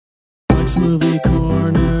Mike's Movie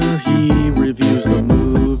Corner. He reviews the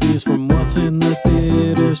movies from what's in the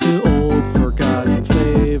theaters to old forgotten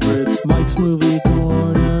favorites. Mike's Movie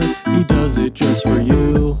Corner. He does it just for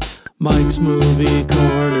you. Mike's Movie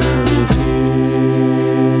Corner is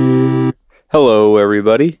here. Hello,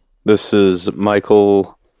 everybody. This is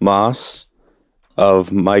Michael Moss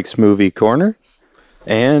of Mike's Movie Corner,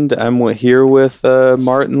 and I'm here with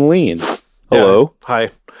Martin Lean. Hello. Yeah.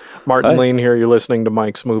 Hi. Martin Lean here. You're listening to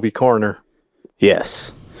Mike's Movie Corner.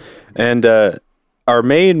 Yes. And our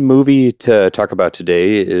main movie to talk about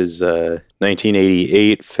today is a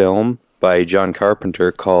 1988 film by John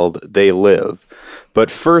Carpenter called They Live.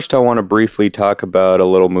 But first, I want to briefly talk about a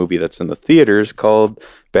little movie that's in the theaters called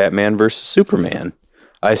Batman vs. Superman.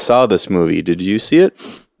 I saw this movie. Did you see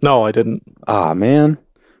it? No, I didn't. Ah, man.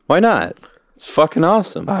 Why not? It's fucking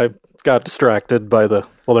awesome. I got distracted by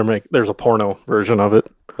there's a porno version of it.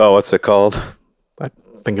 Oh, what's it called? I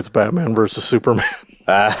think it's Batman versus Superman.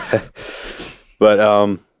 But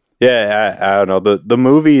yeah, I don't know. The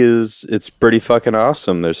movie it's pretty fucking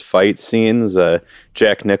awesome. There's fight scenes.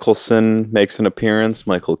 Jack Nicholson makes an appearance.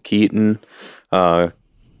 Michael Keaton.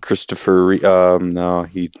 Christopher no,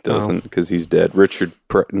 he doesn't because he's dead.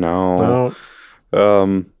 No. I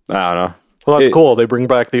don't know. Well, that's cool. They bring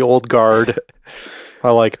back the old guard.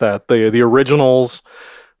 I like that. The originals,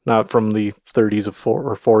 not from the 30s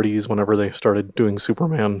or 40s, whenever they started doing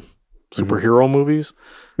superhero movies.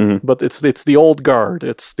 Mm-hmm. But it's the old guard.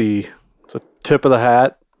 It's a tip of the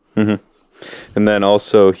hat. Mm-hmm. And then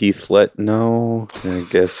also Heath Ledger. No, I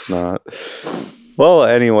guess not. Well,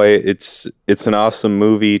 anyway, it's an awesome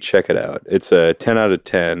movie. Check it out. It's a 10 out of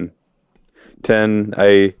 10. 10.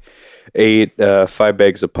 I ate 5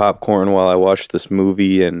 bags of popcorn while I watched this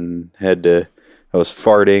movie and I was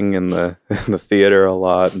farting in the theater a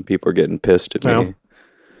lot, and people were getting pissed at me.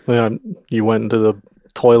 Yeah, you went into the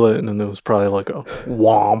toilet, and then it was probably like a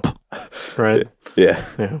womp, right? Yeah.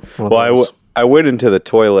 Well, I went into the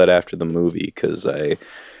toilet after the movie because I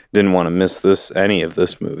didn't want to miss any of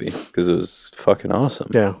this movie because it was fucking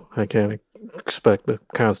awesome. Yeah, I can't expect the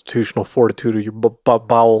constitutional fortitude of your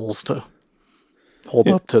bowels to hold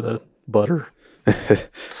up to the butter,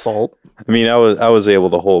 salt. I mean, I was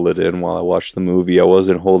able to hold it in while I watched the movie. I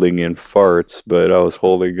wasn't holding in farts, but I was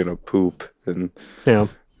holding in a poop, and yeah.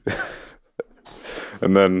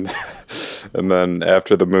 and then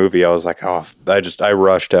after the movie, I was like, oh, I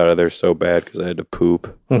rushed out of there so bad because I had to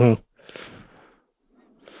poop. Mm-hmm.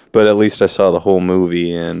 But at least I saw the whole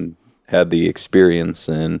movie and had the experience,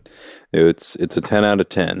 and it's a 10 out of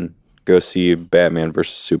 10. Go see Batman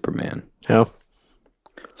vs. Superman. Yeah.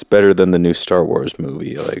 It's better than the new Star Wars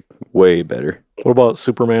movie, like way better. What about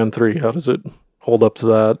Superman 3? How does it hold up to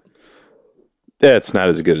that? Yeah, it's not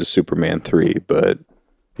as good as Superman 3, but,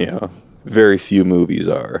 very few movies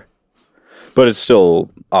are. But it's still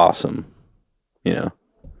awesome, Who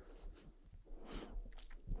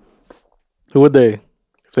would if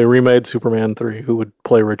they remade Superman 3, who would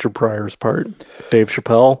play Richard Pryor's part? Dave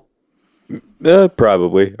Chappelle?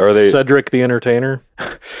 Probably. Are they Cedric the Entertainer?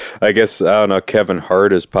 I guess, I don't know, Kevin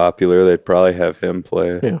Hart is popular. They'd probably have him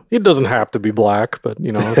play. Yeah. He doesn't have to be black, but,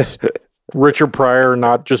 it's Richard Pryor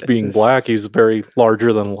not just being black, he's very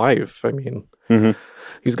larger than life. I mean,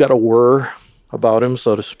 He's got a whir about him,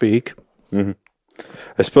 so to speak. Mm-hmm.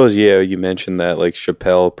 I suppose, you mentioned that, like,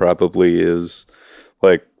 Chappelle probably is,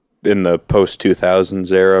 like, in the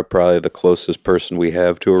post-2000s era, probably the closest person we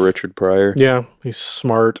have to a Richard Pryor. Yeah, he's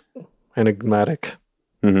smart, enigmatic.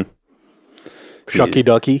 Mm-hmm. Shucky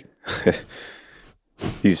Ducky.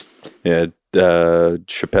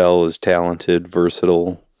 Chappelle is talented,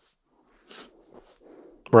 versatile.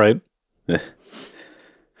 Right.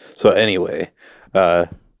 So anyway, now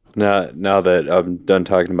that I'm done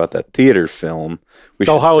talking about that theater film,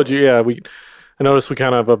 how would you? Yeah, I noticed we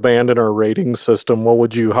kind of abandoned our rating system. How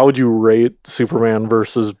would you rate Superman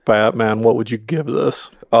versus Batman? What would you give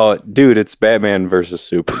this? Oh, dude, it's Batman versus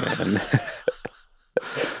Superman.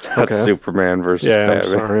 Not Superman versus Batman. I'm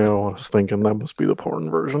sorry. I was thinking that must be the porn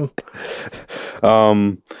version.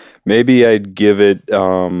 Maybe I'd give it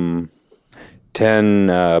 10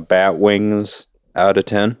 bat wings out of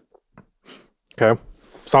 10. Okay.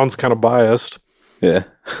 Sounds kind of biased. Yeah.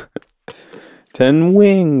 10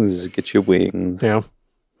 wings. Get your wings. Yeah.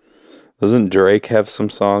 Doesn't Drake have some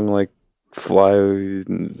song like Fly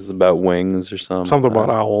is about wings or something? Something about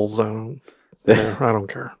owls. I don't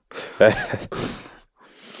care.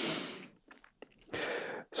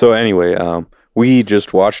 So anyway, we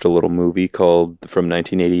just watched a little movie from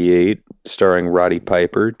 1988 starring Roddy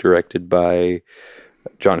Piper, directed by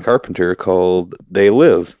John Carpenter, called They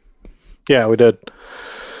Live. Yeah, we did.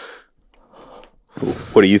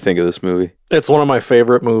 What do you think of this movie? It's one of my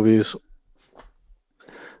favorite movies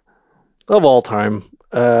of all time.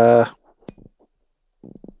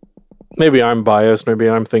 Maybe I'm biased. Maybe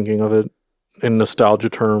I'm thinking of it in nostalgia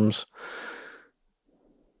terms.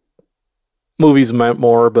 Movies meant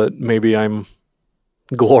more, but maybe I'm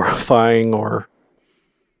glorifying or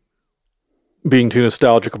being too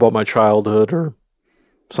nostalgic about my childhood or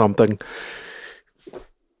something.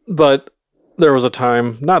 But there was a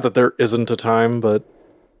time, not that there isn't a time, but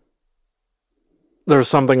there's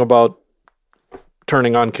something about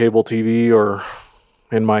turning on cable TV, or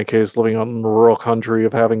in my case, living out in the rural country,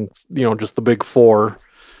 of having, just the big four.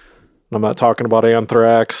 I'm not talking about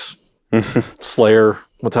Anthrax, Slayer,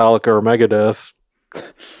 Metallica, or Megadeth.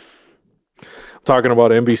 I'm talking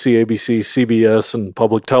about NBC, ABC, CBS, and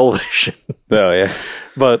public television. Oh, yeah.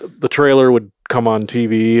 But the trailer would come on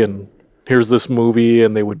TV, and here's this movie,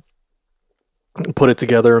 and they would put it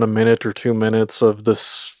together in a minute or 2 minutes of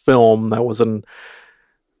this film that was an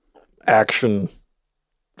action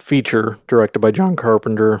feature directed by John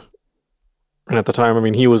Carpenter. And at the time, I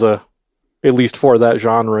mean, he was at least for that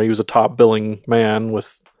genre, he was a top billing man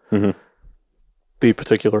with the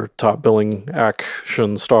particular top billing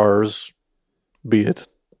action stars, be it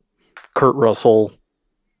Kurt Russell.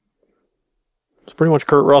 It's pretty much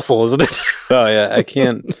Kurt Russell, isn't it? Oh, yeah.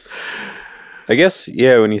 I guess,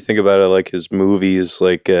 yeah, when you think about it, like his movies,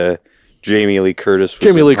 like Jamie Lee Curtis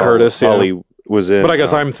was in. But I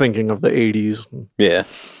guess I'm thinking of the 80s. Yeah.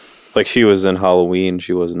 Like she was in Halloween.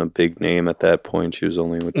 She wasn't a big name at that point. She was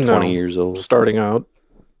only 20 years old. Starting out.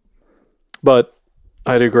 But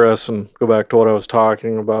I digress and go back to what I was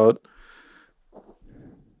talking about.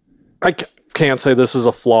 I can't say this is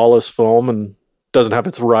a flawless film and doesn't have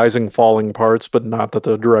its rising, falling parts, but not that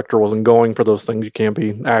the director wasn't going for those things. You can't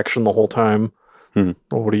be action the whole time.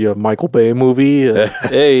 What are you, a Michael Bay movie?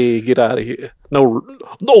 Hey, get out of here. No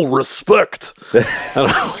respect.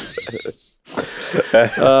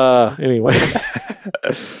 Anyway.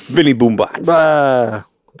 Vinny Boombot.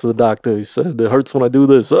 To the doctor, he said, it hurts when I do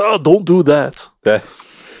this. Oh, don't do that.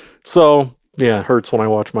 So, yeah, it hurts when I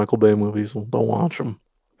watch Michael Bay movies. Don't watch them.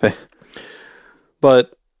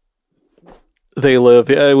 But they live.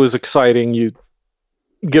 It was exciting. You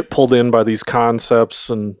get pulled in by these concepts,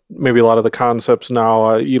 and maybe a lot of the concepts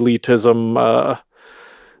now, elitism,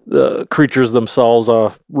 the creatures themselves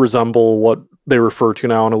resemble what they refer to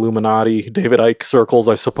now in Illuminati, David Icke circles,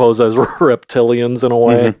 I suppose, as reptilians in a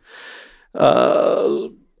way.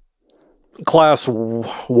 Class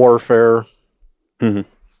warfare. I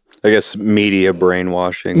guess media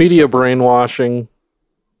brainwashing.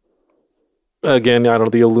 Again, I don't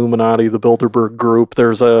know, the Illuminati, the Bilderberg Group.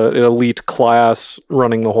 There's an elite class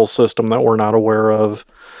running the whole system that we're not aware of.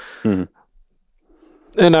 And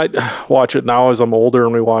I watch it now as I'm older,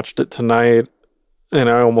 and we watched it tonight,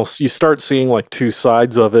 and you start seeing like two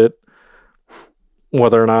sides of it,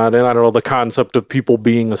 whether or not, and I don't know, the concept of people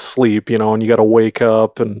being asleep, and you got to wake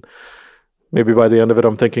up, and maybe by the end of it,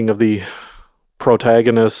 I'm thinking of the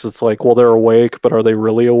protagonists. It's like, well, they're awake, but are they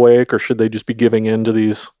really awake, or should they just be giving in to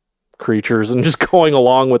these creatures and just going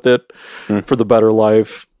along with it for the better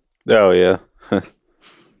life? Oh, yeah.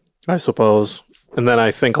 I suppose. And then I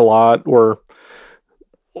think a lot where,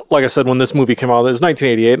 like I said, when this movie came out, it was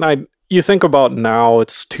 1988, and you think about now,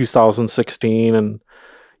 it's 2016, and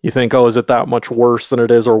you think, oh, is it that much worse than it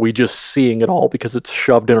is, or are we just seeing it all because it's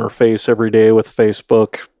shoved in our face every day with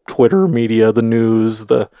Facebook, Twitter, media, the news,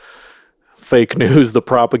 the fake news, the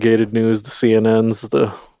propagated news, the CNNs, the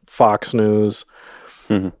Fox News.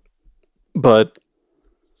 But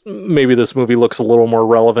maybe this movie looks a little more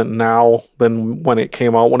relevant now than when it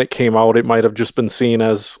came out. When it came out, it might have just been seen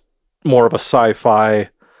as more of a sci-fi,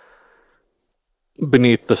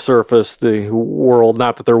 beneath the surface, the world.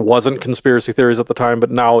 Not that there wasn't conspiracy theories at the time,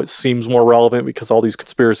 but now it seems more relevant because all these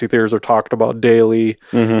conspiracy theories are talked about daily,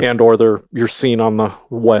 and or you're seen on the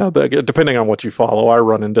web. Depending on what you follow, I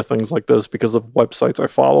run into things like this because of websites I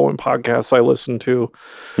follow and podcasts I listen to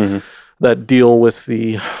that deal with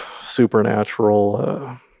the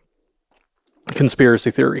supernatural, conspiracy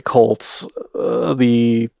theory cults,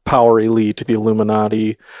 the power elite, the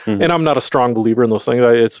Illuminati. And I'm not a strong believer in those things.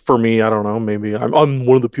 It's for me, I don't know, maybe I'm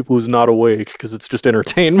one of the people who's not awake because it's just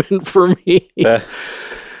entertainment for me.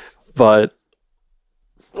 But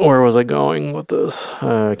where was I going with this?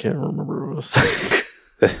 I can't remember what I was saying.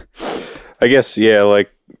 I guess, yeah, like,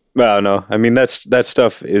 I don't know. I mean, that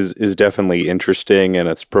stuff is definitely interesting, and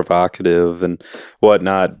it's provocative and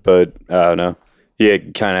whatnot, but I don't know. You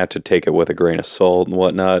kind of have to take it with a grain of salt and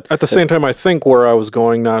whatnot. At the same time, I think where I was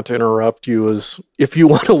going, not to interrupt you, is if you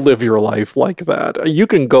want to live your life like that, you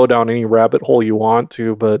can go down any rabbit hole you want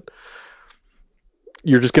to, but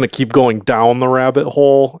you're just going to keep going down the rabbit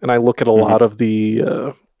hole. And I look at a lot of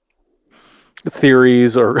the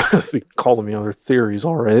theories, or they call them other theories,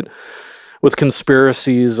 all right, with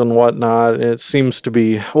conspiracies and whatnot. It seems to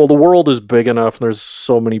be, well, the world is big enough and there's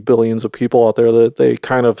so many billions of people out there that they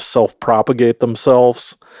kind of self-propagate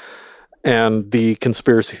themselves. And the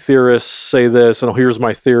conspiracy theorists say this, and here's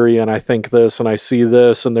my theory, and I think this, and I see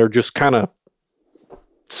this, and they're just kind of,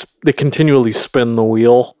 they continually spin the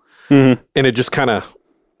wheel, and it just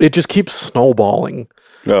keeps snowballing.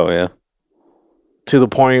 Oh, yeah. To the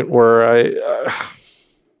point where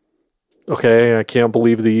okay, I can't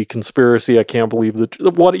believe the conspiracy. I can't believe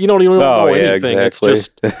what, you don't even know anything.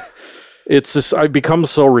 Exactly. It's just, I become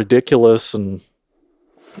so ridiculous and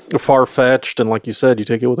far-fetched. And like you said, you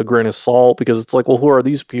take it with a grain of salt, because it's like, well, who are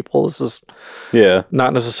these people? This is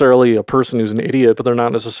not necessarily a person who's an idiot, but they're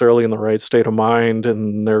not necessarily in the right state of mind.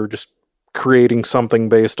 And they're just creating something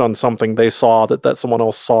based on something they saw, that someone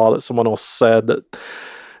else saw, that someone else said, that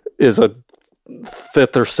is a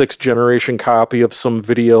 5th or 6th generation copy of some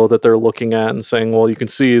video that they're looking at and saying, well, you can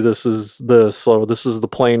see this is this, so this is the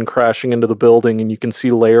plane crashing into the building, and you can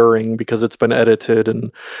see layering because it's been edited and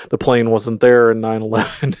the plane wasn't there in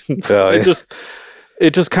 9/11.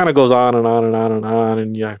 It just kind of goes on and on and on and on.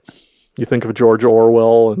 And yeah, you think of George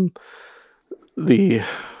Orwell and the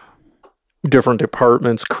different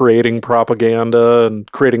departments creating propaganda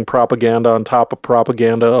and creating propaganda on top of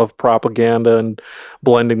propaganda and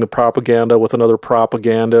blending the propaganda with another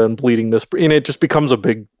propaganda and bleeding this, and it just becomes a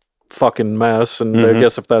big fucking mess. And I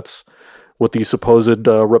guess if that's what these supposed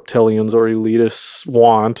reptilians or elitists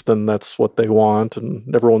want, then that's what they want,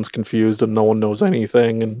 and everyone's confused and no one knows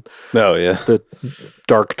anything, and the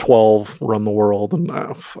Dark 12 run the world,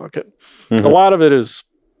 and fuck it. A lot of it is,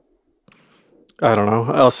 I don't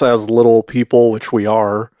know, us as little people, which we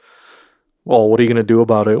are. Well, what are you going to do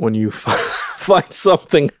about it when you find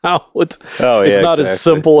something out? It's not as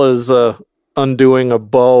simple as undoing a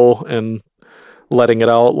bow and letting it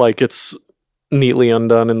out like it's neatly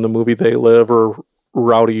undone in the movie They Live, or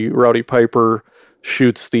Rowdy Piper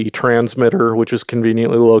shoots the transmitter, which is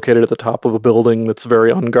conveniently located at the top of a building that's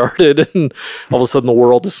very unguarded, and all of a sudden the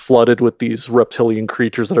world is flooded with these reptilian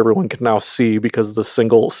creatures that everyone can now see because the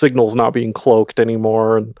signal's not being cloaked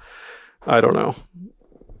anymore. And I don't know,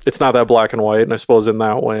 it's not that black and white, and I suppose in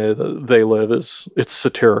that way They Live it's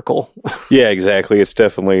satirical. Yeah, exactly. It's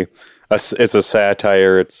definitely it's a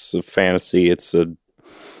satire, it's a fantasy, it's a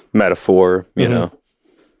metaphor, you know.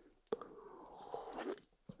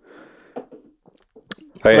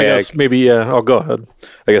 I guess maybe, yeah. Oh, go ahead.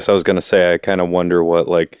 I guess I was going to say, I kind of wonder what,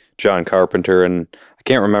 like, John Carpenter, and I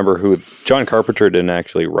can't remember who, John Carpenter didn't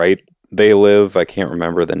actually write They Live. I can't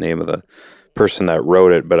remember the name of the person that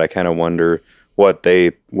wrote it, but I kind of wonder what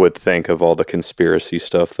they would think of all the conspiracy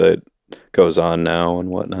stuff that goes on now and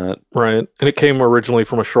whatnot. Right. And it came originally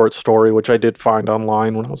from a short story, which I did find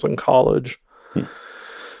online when I was in college.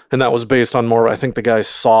 And that was based on more, I think the guy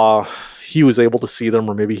he was able to see them,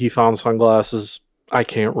 or maybe he found sunglasses. I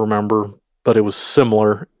can't remember, but it was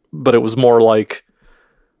similar, but it was more like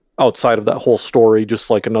outside of that whole story, just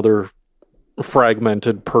like another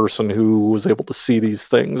fragmented person who was able to see these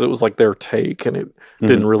things. It was like their take, and it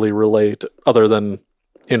didn't really relate other than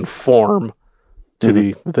in form to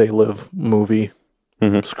the They Live movie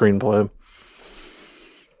screenplay.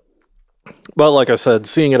 But like I said,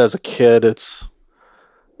 seeing it as a kid, it's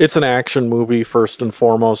an action movie first and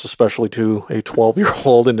foremost, especially to a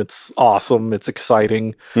 12-year-old, and it's awesome. It's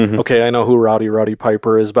exciting. Okay, I know who Rowdy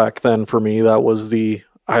Piper is back then. For me, that was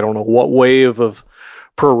I don't know what wave of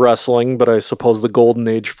pro wrestling, but I suppose the golden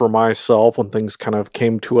age for myself, when things kind of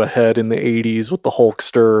came to a head in the 80s with the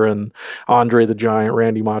Hulkster and Andre the Giant,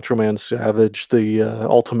 Randy Macho Man Savage, the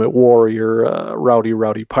Ultimate Warrior,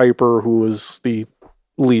 Rowdy Piper, who was the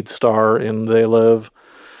lead star in They Live.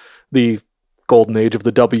 The golden age of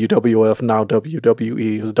the WWF, now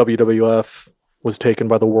WWE. Because WWF was taken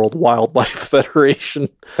by the World Wildlife Federation.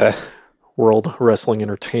 World Wrestling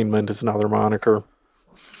Entertainment is now their moniker.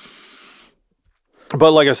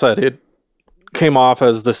 But like I said, it came off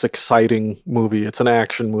as this exciting movie. It's an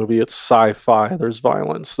action movie. It's sci-fi. There's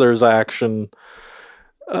violence. There's action.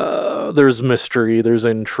 There's mystery. There's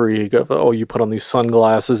intrigue of, you put on these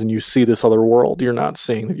sunglasses and you see this other world you're not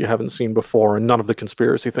seeing, that you haven't seen before. And none of the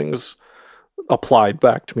conspiracy things applied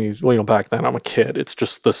back to me. Well, back then I'm a kid. It's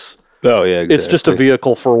just this. Oh, yeah, exactly. It's just a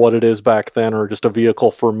vehicle for what it is back then, or just a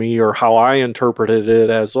vehicle for me, or how I interpreted it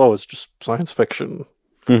as, it's just science fiction.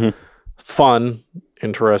 Fun,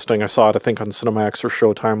 interesting. I saw it, I think, on Cinemax or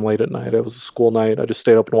Showtime late at night. It was a school night. I just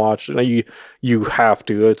stayed up and watched it. You have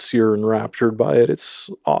to. You're enraptured by it. It's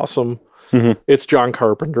awesome. It's John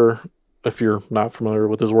Carpenter. if you're not familiar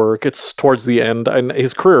with his work. It's towards the end, and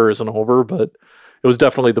his career isn't over, but it was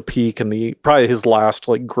definitely the peak and probably his last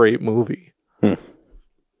like great movie.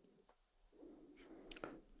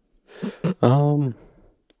 What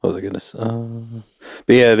was I gonna say?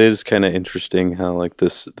 But yeah, it is kind of interesting how like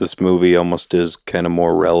this movie almost is kind of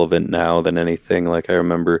more relevant now than anything. Like I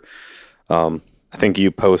remember, I think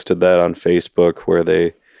you posted that on Facebook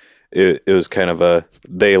where it was kind of a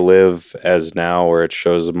They Live as now, where it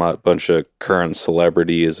shows a bunch of current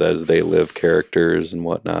celebrities as they live characters and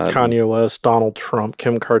whatnot. Kanye West, Donald Trump,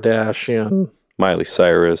 Kim Kardashian, Miley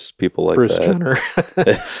Cyrus, people like Bruce that. Jenner.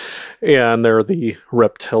 Yeah, and they're the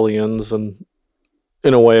reptilians, and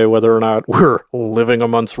in a way, whether or not we're living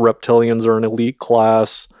amongst reptilians or an elite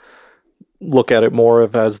class, look at it more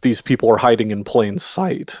of as these people are hiding in plain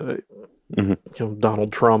sight.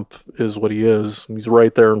 Donald Trump is what he is. He's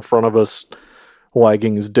right there in front of us,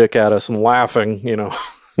 wagging his dick at us and laughing,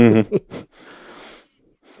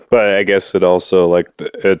 But I guess it also like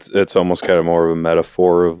it's almost kind of more of a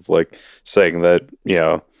metaphor of like saying that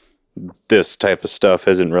this type of stuff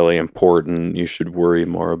isn't really important. You should worry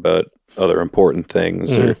more about other important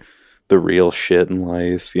things or the real shit in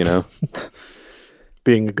life.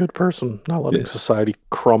 Being a good person, not letting society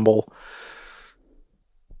crumble.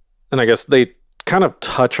 And I guess they kind of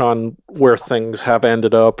touch on where things have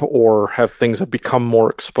ended up or have things have become more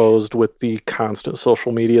exposed with the constant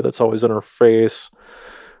social media that's always in our face,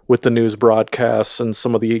 with the news broadcasts and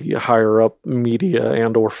some of the higher up media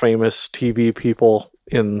and or famous TV people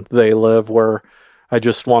in They Live, where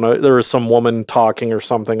there was some woman talking or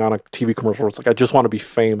something on a TV commercial. It's like, I just want to be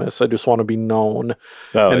famous. I just want to be known.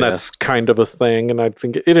 That's kind of a thing. And I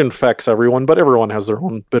think it infects everyone, but everyone has their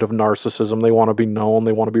own bit of narcissism. They want to be known.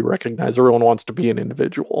 They want to be recognized. Everyone wants to be an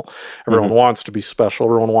individual. Everyone wants to be special.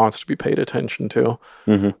 Everyone wants to be paid attention to,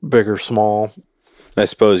 big or small. I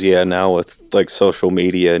suppose, now with like social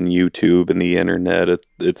media and YouTube and the internet,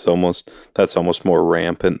 that's almost more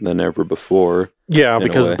rampant than ever before. Yeah,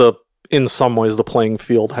 because in some ways the playing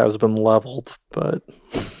field has been leveled, but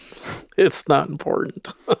it's not important,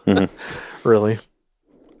 really.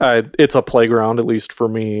 It's a playground, at least for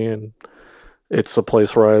me, and it's a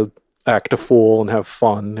place where I act a fool and have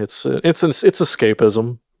fun. It's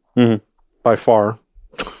escapism, by far.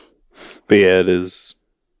 But yeah, it is.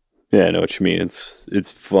 Yeah, I know what you mean.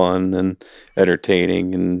 It's fun and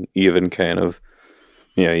entertaining, and even kind of,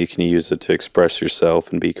 you can use it to express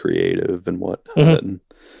yourself and be creative and whatnot, and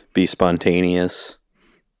be spontaneous.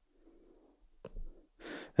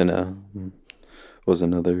 And was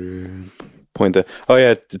another point that? Oh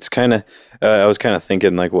yeah, it's kind of. I was kind of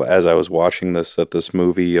thinking like as I was watching this that this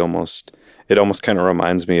movie almost kind of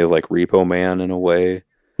reminds me of like Repo Man in a way,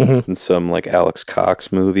 and some like Alex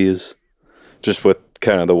Cox movies, just with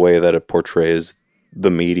kind of the way that it portrays the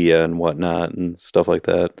media and whatnot and stuff like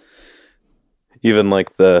that. Even like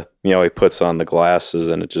he puts on the glasses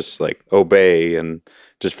and it just like obey and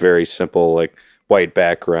just very simple, like white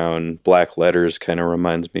background, black letters kind of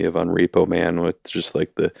reminds me of on Repo Man with just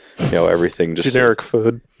like the, everything just generic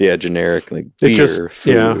food. Yeah. Generic, like beer,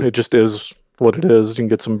 food. Yeah. It just is what it is. You can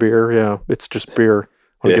get some beer. Yeah. It's just beer.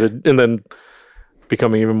 And then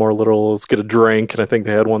becoming even more literal, let's get a drink. And I think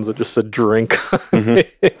they had ones that just said drink.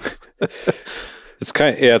 It's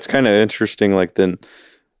kind of interesting. Like then,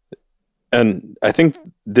 and I think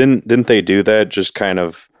didn't they do that just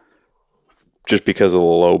because of the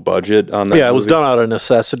low budget on that? Yeah, it was done out of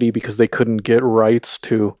necessity because they couldn't get rights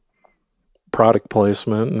to product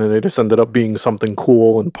placement, and they just ended up being something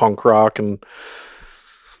cool and punk rock and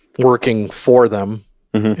working for them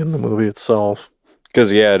in the movie itself.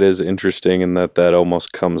 Because it is interesting in that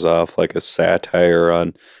almost comes off like a satire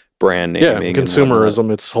on brand naming. Yeah,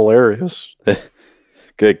 consumerism. It's hilarious.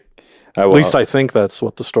 Good. At least I think that's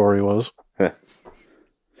what the story was.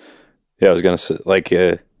 Yeah, I was gonna say, like,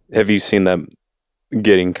 have you seen that?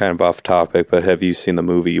 Getting kind of off topic, but have you seen the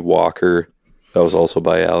movie Walker? That was also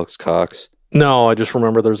by Alex Cox. No, I just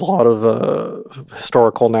remember there's a lot of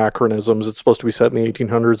historical anachronisms. It's supposed to be set in the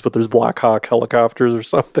 1800s, but there's Black Hawk helicopters or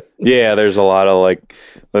something. Yeah, there's a lot of like...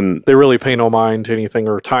 They really pay no mind to anything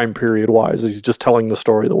or time period-wise. He's just telling the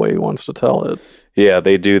story the way he wants to tell it. Yeah,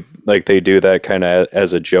 they do that kind of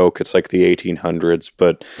as a joke. It's like the 1800s,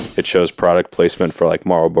 but it shows product placement for like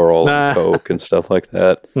Marlboro and Coke and stuff like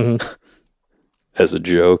that as a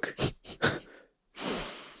joke.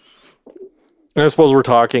 I suppose we're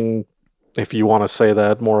talking... if you want to say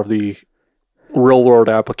that, more of the real-world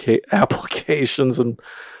applications and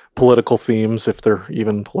political themes, if they're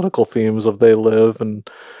even political themes of They Live, and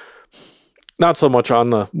not so much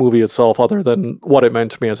on the movie itself, other than what it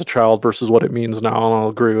meant to me as a child versus what it means now. And I'll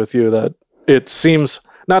agree with you that it seems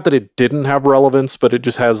not that it didn't have relevance, but it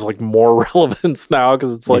just has like more relevance now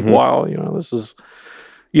because it's like, wow, this is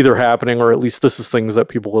either happening or at least this is things that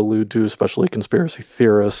people allude to, especially conspiracy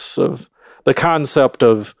theorists, of the concept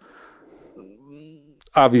of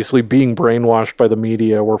obviously being brainwashed by the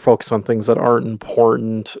media. We're focused on things that aren't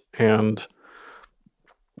important, and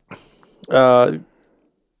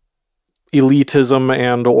elitism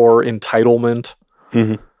and or entitlement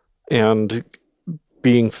and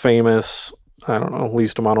being famous. I don't know,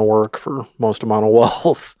 least amount of work for most amount of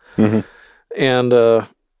wealth. And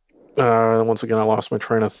once again, I lost my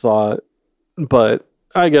train of thought. But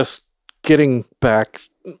I guess getting back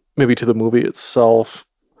maybe to the movie itself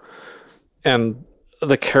and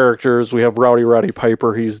the characters, we have Rowdy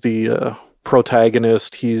Piper. He's the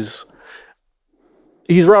protagonist. He's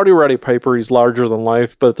Rowdy Piper. He's larger than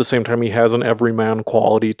life, but at the same time, he has an everyman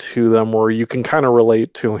quality to them where you can kind of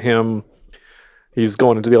relate to him. He's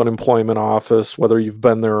going into the unemployment office, whether you've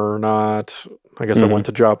been there or not. I guess I went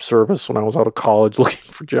to job service when I was out of college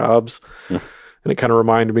looking for jobs, and it kind of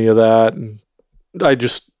reminded me of that. And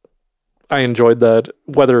I enjoyed that,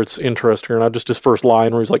 whether it's interesting or not. Just his first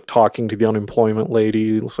line where he's like talking to the unemployment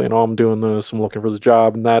lady, saying, "Oh, I'm doing this. I'm looking for this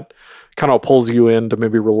job," and that kind of pulls you in to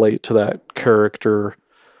maybe relate to that character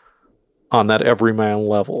on that everyman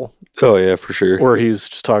level. Oh yeah, for sure. Where he's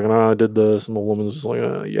just talking, "Oh, I did this," and the woman's just like,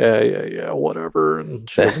 yeah, whatever, and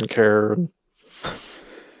she doesn't care.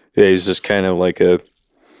 Yeah, he's just kind of like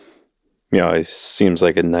he seems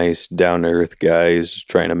like a nice, down to earth guy. He's just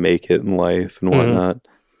trying to make it in life and whatnot.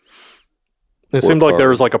 It seemed like there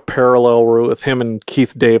was like a parallel with him and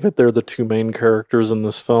Keith David. They're the two main characters in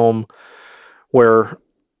this film, where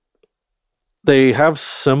they have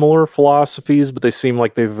similar philosophies, but they seem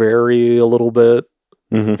like they vary a little bit.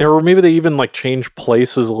 Or maybe they even like change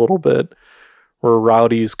places a little bit, where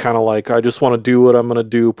Rowdy's kind of like, I just want to do what I'm going to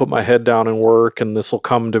do, put my head down and work, and this will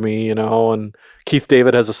come to me, and Keith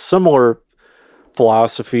David has a similar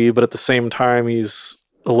philosophy, but at the same time, he's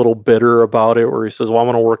a little bitter about it, where he says, well, I'm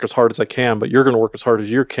going to work as hard as I can, but you're going to work as hard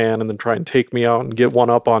as you can, and then try and take me out and get one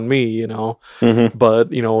up on me, but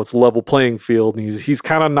it's a level playing field, and he's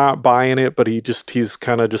kind of not buying it, but he's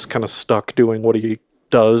kind of stuck doing what he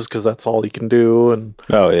does because that's all he can do. And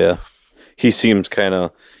oh yeah, he's kind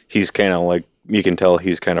of like, you can tell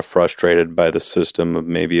he's kind of frustrated by the system of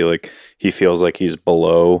maybe like he feels like he's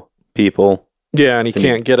below people. Yeah, and he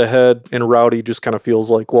can't get ahead, and Rowdy just kind of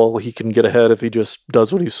feels like, well, he can get ahead if he just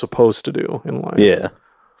does what he's supposed to do in life. Yeah,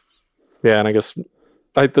 and I guess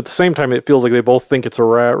at the same time, it feels like they both think it's a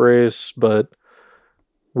rat race, but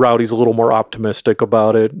Rowdy's a little more optimistic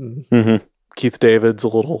about it, and Keith David's a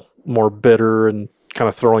little more bitter and kind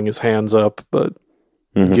of throwing his hands up, but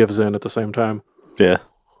gives in at the same time.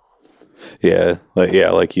 Yeah,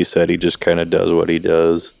 like you said, he just kind of does what he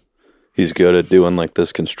does. He's good at doing like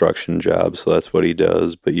this construction job, so that's what he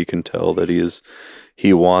does. But you can tell that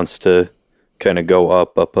he wants to kind of go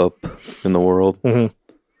up in the world. I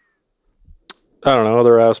don't know,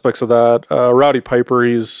 other aspects of that. Rowdy Piper,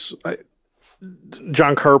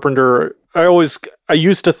 John Carpenter. I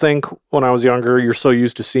used to think when I was younger, you're so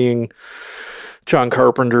used to seeing John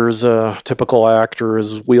Carpenter's typical actor,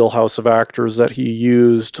 his wheelhouse of actors that he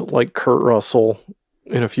used, like Kurt Russell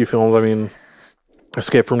in a few films. I mean,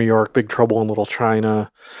 Escape from New York, Big Trouble in Little China.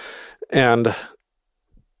 And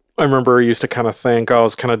I remember I used to kind of think, I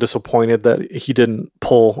was kind of disappointed that he didn't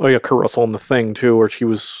pull, Kurt Russell in The Thing too, where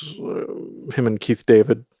him and Keith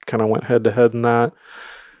David kind of went head to head in that,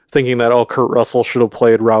 thinking that, Kurt Russell should have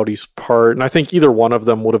played Rowdy's part. And I think either one of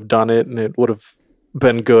them would have done it, and it would have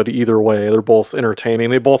been good either way. They're both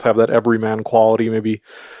entertaining. They both have that everyman quality. Maybe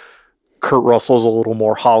Kurt Russell's a little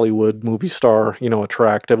more Hollywood movie star,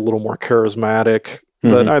 attractive, a little more charismatic,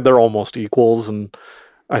 but they're almost equals. And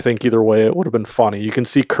I think either way, it would have been funny. You can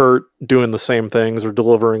see Kurt doing the same things or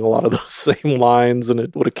delivering a lot of the same lines, and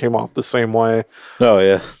it would have came off the same way. Oh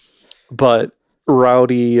yeah. But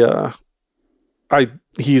Rowdy,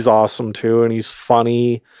 he's awesome too. And he's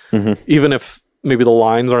funny, even if maybe the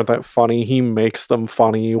lines aren't that funny, he makes them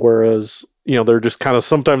funny. Whereas, they're just kind of,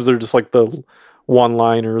 sometimes they're just like the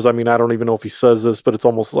one-liners. I mean, I don't even know if he says this, but it's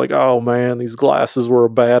almost like, oh man, these glasses were a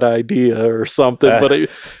bad idea or something. But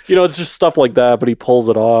it's just stuff like that. But he pulls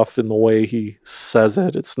it off in the way he says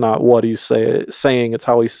it. It's not what he's saying; it's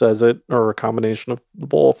how he says it, or a combination of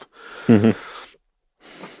both.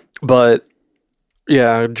 But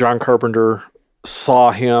yeah, John Carpenter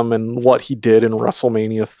saw him and what he did in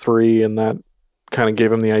WrestleMania 3, and that kind of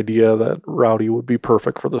gave him the idea that Rowdy would be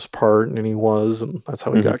perfect for this part, and he was, and that's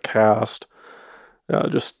how he got cast.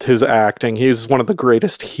 Just his acting. He's one of the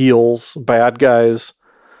greatest bad guys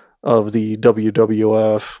of the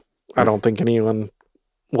WWF. I don't think anyone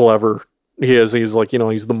will ever. He's like,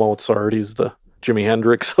 he's the Mozart, he's the Jimi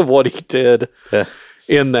Hendrix of what he did. Yeah.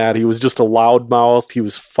 In that he was just a loudmouth, he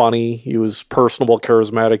was funny, he was personable,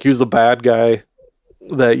 charismatic. He was the bad guy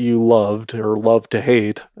that you loved or loved to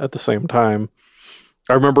hate at the same time.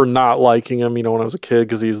 I remember not liking him, when I was a kid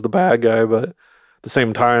because he was the bad guy, but at the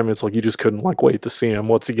same time, it's like you just couldn't like wait to see him.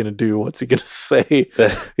 What's he gonna do? What's he gonna say?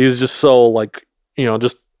 He's just so like,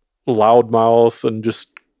 just loudmouth and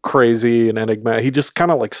just crazy and enigmatic. He just kind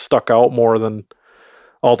of like stuck out more than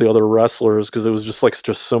all the other wrestlers because it was just like such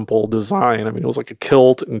a simple design. I mean, it was like a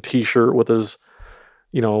kilt and t-shirt with his,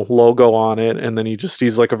 logo on it. And then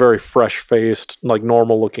he's like a very fresh faced, like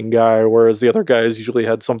normal looking guy. Whereas the other guys usually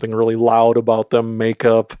had something really loud about them,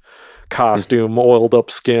 makeup, costume, oiled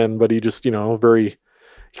up skin. But he just, he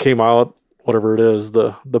came out, whatever it is,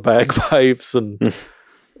 the bagpipes and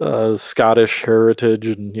Scottish heritage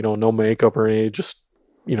and, no makeup or any, just,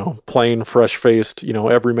 plain fresh faced,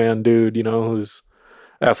 everyman dude, who's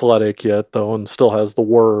athletic yet though, and still has the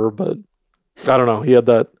whir, but I don't know. He had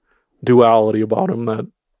that duality about him that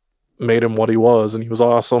made him what he was, and he was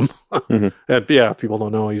awesome. And yeah, people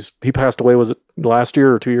don't know. He passed away, was it last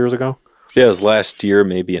year or 2 years ago? Yeah, it was last year,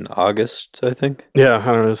 maybe in August, I think. Yeah, I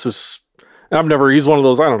don't know. He's one of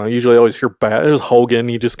those, I don't know, usually I always hear bad. There's Hogan,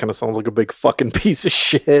 he just kind of sounds like a big fucking piece of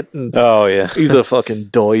shit. And oh, yeah. He's a fucking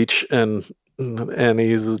Deutsch, and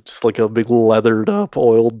he's just like a big leathered up,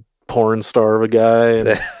 oiled porn star of a guy. And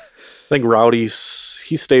I think Rowdy,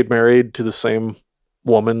 he stayed married to the same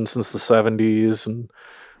woman since the 70s and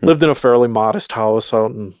lived in a fairly modest house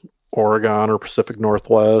out in Oregon or Pacific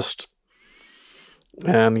Northwest.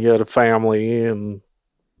 And he had a family and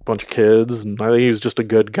a bunch of kids, and I think he was just a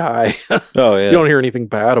good guy. Oh, yeah. You don't hear anything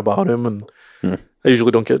bad about him, and I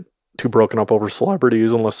usually don't get too broken up over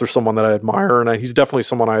celebrities unless there's someone that I admire, and he's definitely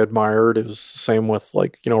someone I admired. It was the same with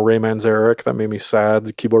like, Ray Manzarek, that made me sad,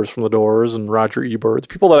 the Keyboards from the Doors, and Roger Ebert,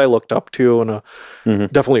 people that I looked up to and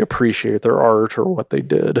definitely appreciate their art or what they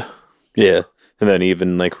did. Yeah. And then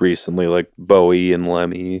even like recently, like Bowie and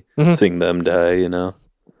Lemmy, seeing them die,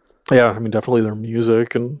 Yeah, I mean, definitely their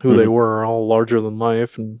music and who they were, all larger than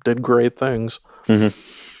life and did great things.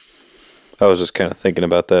 I was just kind of thinking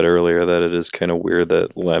about that earlier, that it is kind of weird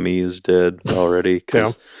that Lemmy is dead already.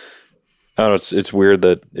 Yeah. I don't know, it's weird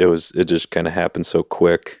that it just kind of happened so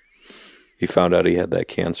quick. He found out he had that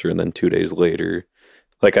cancer, and then 2 days later,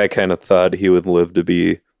 like I kind of thought he would live to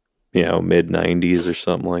be, mid-90s or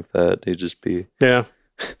something like that. He'd just be... Yeah.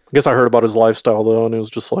 I guess I heard about his lifestyle, though, and it was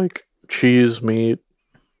just like cheese, meat,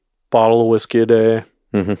 bottle of whiskey a day,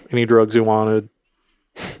 any drugs he wanted,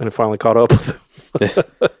 and it finally caught up with him.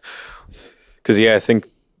 Because, I think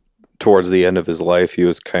towards the end of his life, he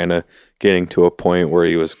was kind of getting to a point where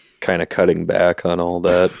he was kind of cutting back on all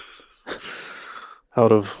that.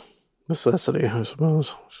 Out of necessity, I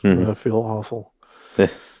suppose. I feel awful.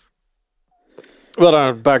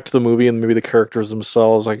 But back to the movie and maybe the characters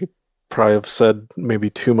themselves. I could probably have said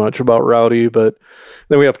maybe too much about Rowdy, but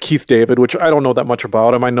then we have Keith David, which I don't know that much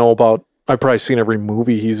about him. I've probably seen every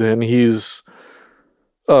movie he's in. He's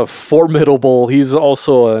formidable. He's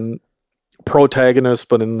also an protagonist,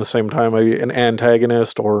 but in the same time, maybe an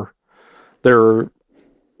antagonist, or there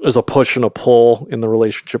is a push and a pull in the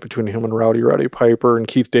relationship between him and Roddy Piper. And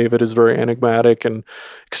Keith David is very enigmatic and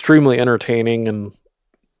extremely entertaining and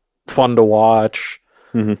fun to watch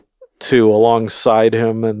too, alongside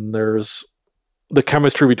him. And there's the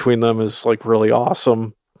chemistry between them is like really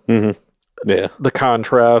awesome. Yeah. The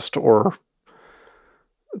contrast or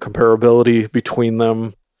comparability between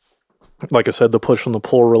them, like I said, the push and the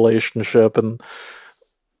pull relationship. And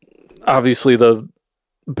obviously the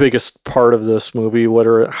biggest part of this movie,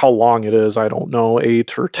 how long it is, I don't know,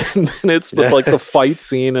 8 or 10 minutes, but like the fight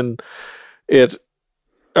scene, and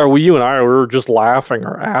you and I were just laughing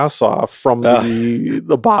our ass off from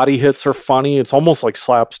the body hits are funny. It's almost like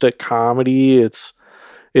slapstick comedy.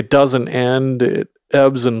 It doesn't end. It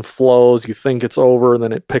ebbs and flows. You think it's over, and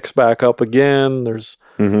then it picks back up again.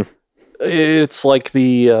 It's like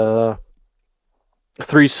the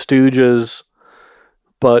Three Stooges,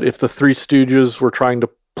 but if the Three Stooges were trying to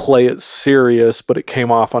play it serious, but it came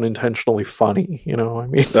off unintentionally funny, I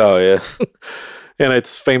mean? Oh, yeah. And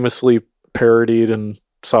it's famously parodied in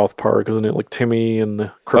South Park, isn't it? Like Timmy and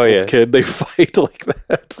the crippled kid, they fight like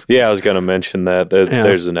that. Yeah, I was going to mention that.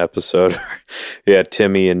 There's an episode where,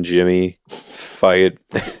 Timmy and Jimmy fight.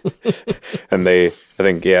 And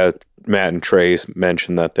Matt and Trace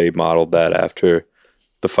mentioned that they modeled that after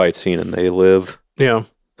the fight scene in They Live. Yeah.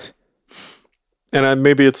 And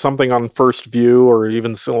maybe it's something on first view, or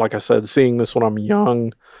even, like I said, seeing this when I'm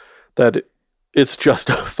young, that it's just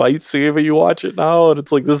a fight scene, but you watch it now, and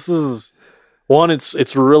it's like, this is One,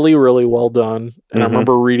 it's really, really well done. And I Mhm.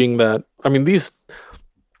 remember reading that. I mean, these,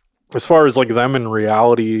 as far as like them in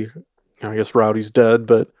reality, I guess Rowdy's dead,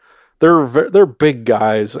 but they're big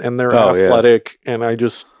guys and they're Oh, yeah. athletic, and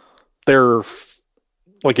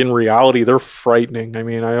like in reality, they're frightening. I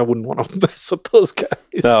mean, I wouldn't want to mess with those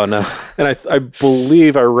guys. Oh, no. And I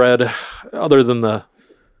believe I read, other than the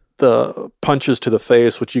punches to the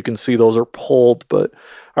face, which you can see those are pulled, but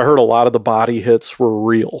I heard a lot of the body hits were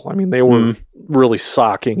real. I mean, they were really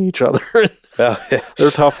socking each other. Oh, yeah.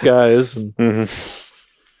 They're tough guys. And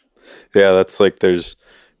Yeah, that's like there's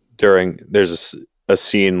a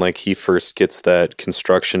scene like he first gets that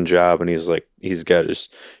construction job and he's got his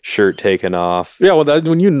shirt taken off. yeah,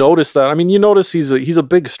 when you notice that, I mean, you notice he's a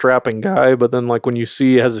big strapping guy, but then like when you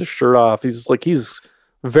see he has his shirt off, he's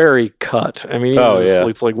very cut. I mean,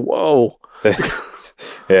 it's like, whoa.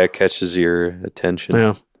 Yeah, it catches your attention.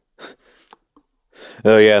 Yeah.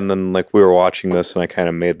 Oh yeah, and then like we were watching this and I kind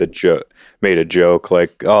of made a joke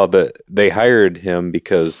like, they hired him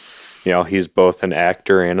because he's both an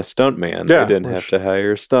actor and a stuntman. Yeah, They didn't have to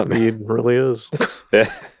hire a stuntman. He really is.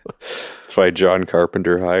 Yeah. That's why John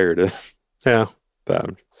Carpenter hired him. Yeah.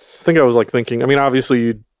 Them. I think I was like thinking, I mean,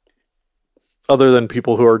 obviously other than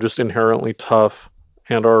people who are just inherently tough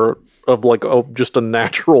and are of like just a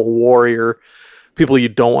natural warrior, people you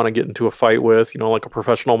don't want to get into a fight with, like a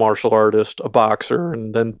professional martial artist, a boxer,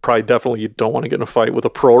 and then probably definitely you don't want to get in a fight with a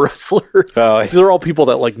pro wrestler. Oh, These are all people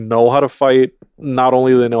that like know how to fight. Not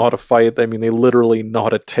only do they know how to fight, I mean, they literally know how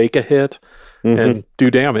to take a hit and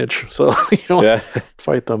do damage. So, yeah.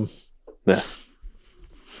 fight them. Yeah.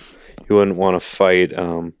 You wouldn't want to fight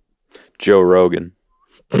Joe Rogan.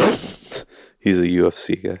 He's a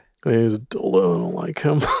UFC guy. He's a dildo. I don't like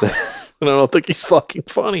him. And I don't think he's fucking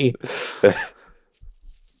funny.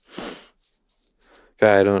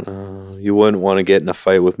 I don't know. You wouldn't want to get in a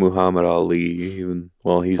fight with Muhammad Ali, even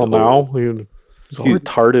he's old. Now he's all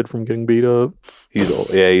retarded from getting beat up. He's old.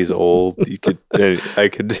 Yeah, he's old. We could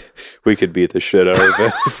beat the shit out of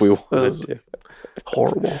him if we wanted to.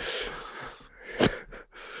 Horrible.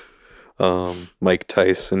 Mike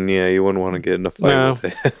Tyson. Yeah, you wouldn't want to get in a fight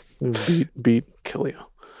with him. Kill you.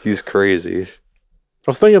 He's crazy. I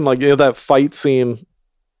was thinking like that fight scene.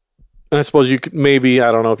 And I suppose you could maybe,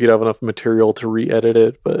 I don't know if you'd have enough material to re-edit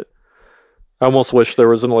it, but I almost wish there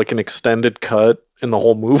wasn't like an extended cut in the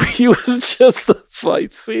whole movie. It was just the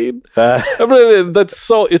fight scene. I mean,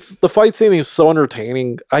 the fight scene is so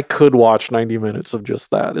entertaining. I could watch 90 minutes of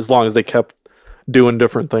just that as long as they kept doing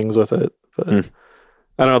different things with it. But I don't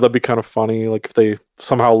know, that'd be kind of funny. Like if they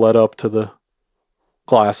somehow led up to the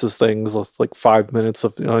glasses things, like 5 minutes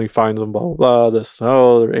of, he finds them, blah, blah,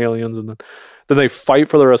 blah, they're aliens. And then they fight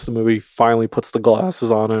for the rest of the movie, finally puts the glasses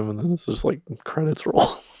on him, and then it's just like credits roll.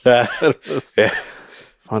 It's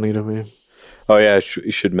funny to me. Oh, yeah,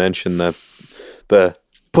 you should mention that the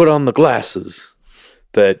put on the glasses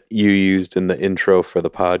that you used in the intro for the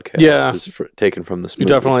podcast is taken from this movie.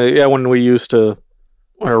 Definitely, when we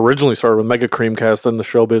I originally started with Mega Creamcast, then the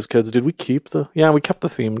Showbiz Kids, did we keep we kept the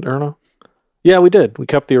theme, or no? Yeah, we did. We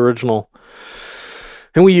kept the original.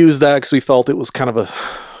 And we used that because we felt it was kind of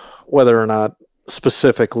whether or not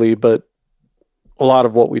specifically, but a lot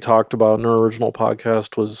of what we talked about in our original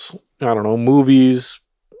podcast was, I don't know, movies.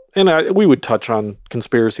 And we would touch on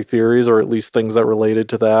conspiracy theories, or at least things that related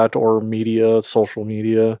to that, or media, social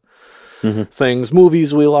media things,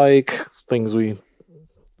 movies we like, things we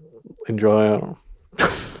enjoy. I don't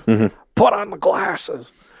know. Put on the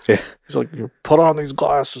glasses. Yeah. He's like, you put on these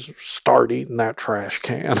glasses, start eating that trash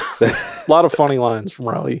can. A lot of funny lines from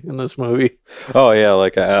Rowdy in this movie. Oh, yeah,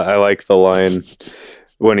 like I like the line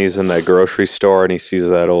when he's in that grocery store and he sees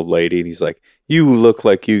that old lady and he's like, you look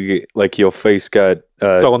like your face got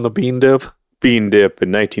fell in the bean dip in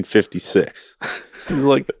 1956. He's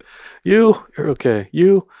like, you're okay.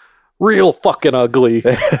 You real fucking ugly.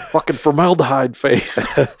 Fucking formaldehyde face.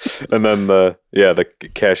 And then the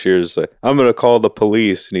cashier's like, I'm going to call the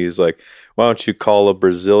police. And he's like, why don't you call a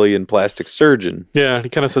Brazilian plastic surgeon? Yeah, he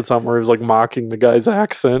kind of said something where he was like mocking the guy's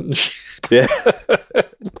accent and shit. Yeah.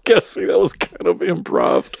 I'm guessing that was kind of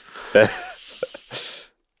improv.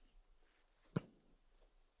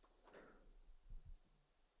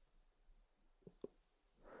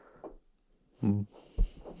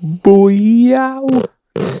 Booyah.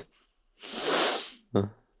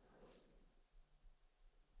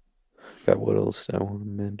 God, what else do I want to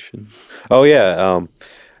mention? Oh, yeah.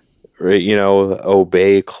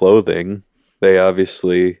 Obey clothing. They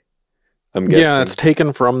obviously, I'm guessing. Yeah, it's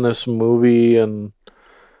taken from this movie, and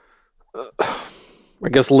I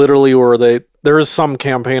guess literally where there is some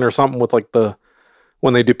campaign or something with like the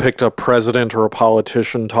when they depict a president or a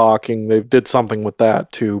politician talking, they did something with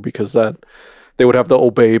that too, because that they would have the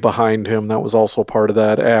Obey behind him. That was also part of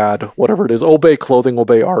that ad, whatever it is. Obey clothing,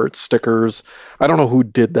 Obey art, stickers. I don't know who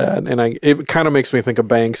did that. And it kind of makes me think of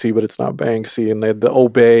Banksy, but it's not Banksy. And they had the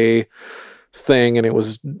Obey thing, and it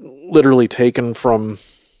was literally taken from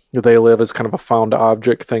They Live as kind of a found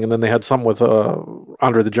object thing. And then they had something with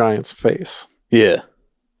Andre the Giant's face. Yeah.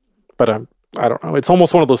 But I don't know. It's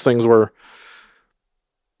almost one of those things where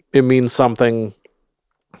it means something,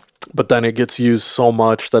 but then it gets used so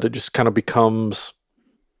much that it just kind of becomes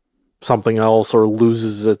something else or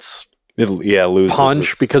loses its loses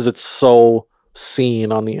punch because it's so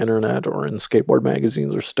seen on the internet or in skateboard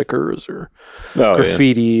magazines or stickers or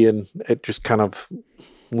graffiti, and it just kind of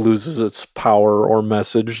loses its power or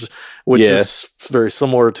message, which is very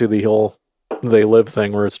similar to the whole They Live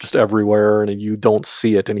thing, where it's just everywhere and you don't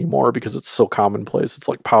see it anymore because it's so commonplace. It's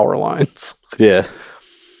like power lines. Yeah.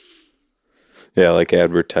 Yeah, like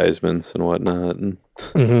advertisements and whatnot. And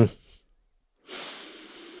I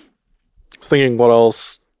was thinking what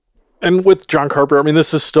else. And with John Carpenter, I mean,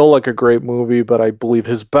 this is still like a great movie, but I believe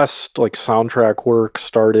his best like soundtrack work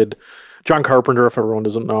started. John Carpenter, if everyone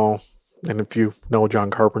doesn't know, and if you know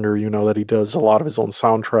John Carpenter, you know that he does a lot of his own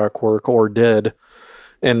soundtrack work, or did.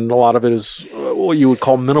 And a lot of it is what you would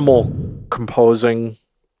call minimal composing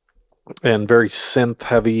and very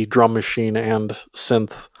synth-heavy drum machine and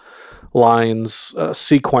synth lines,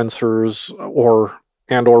 sequencers, or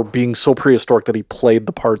being so prehistoric that he played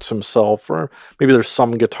the parts himself, or maybe there's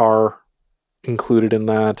some guitar included in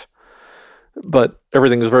that. But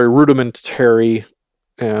everything is very rudimentary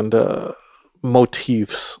and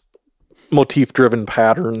motif-driven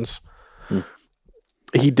patterns.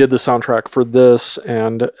 He did the soundtrack for this,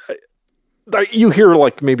 and you hear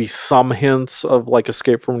like maybe some hints of like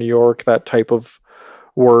Escape from New York, that type of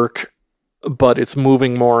work, but it's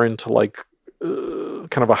moving more into like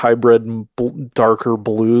kind of a hybrid darker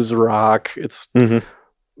blues rock. It's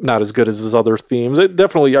not as good as his other themes. It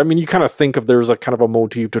definitely, I mean, you kind of think of there's a kind of a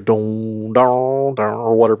motif to don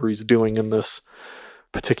or whatever he's doing in this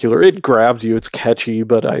particular. It grabs you. It's catchy,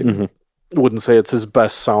 but I wouldn't say it's his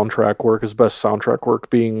best soundtrack work. His best soundtrack work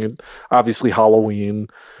being obviously Halloween,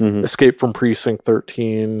 Escape from Precinct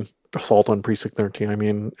 13, Assault on Precinct 13, I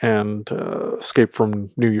mean, and Escape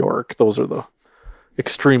from New York. Those are the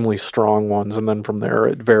extremely strong ones. And then from there,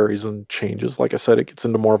 it varies and changes. Like I said, it gets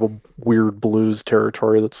into more of a weird blues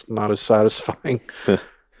territory that's not as satisfying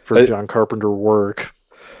for John Carpenter work.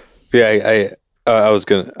 Yeah, I was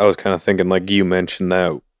kind of thinking, like you mentioned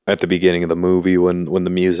that at the beginning of the movie when the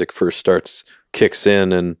music first kicks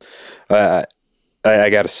in, and I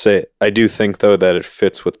gotta say, I do think though that it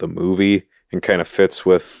fits with the movie and kind of fits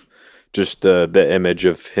with just the image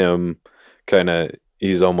of him. Kind of,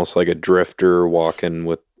 he's almost like a drifter walking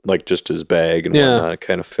with like just his bag and whatnot. It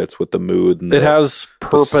kind of fits with the mood. And it has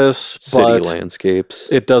purpose, city but landscapes.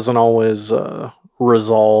 It doesn't always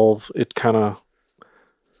resolve. It kind of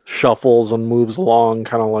shuffles and moves along,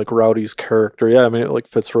 kind of like Rowdy's character. Yeah, I mean, it like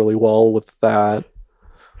fits really well with that.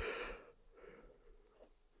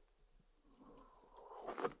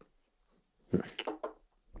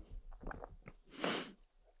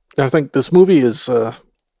 I think this movie is I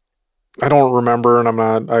don't remember,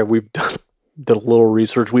 and we've did a little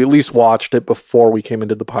research. We at least watched it before we came and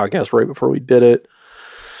did the podcast, right before we did it.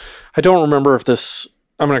 I don't remember if this,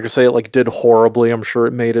 I'm not going to say it like did horribly. I'm sure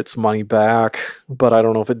it made its money back, but I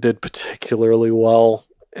don't know if it did particularly well.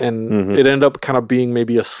 And it ended up kind of being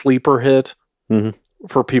maybe a sleeper hit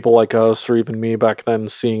for people like us, or even me back then,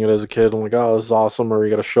 seeing it as a kid. I'm like, oh, this is awesome, or you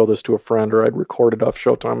got to show this to a friend, or I'd record it off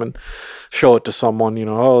Showtime and show it to someone, you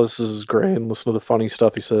know, oh, this is great, and listen to the funny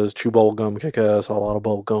stuff he says, chew bubble gum, kick ass, a lot of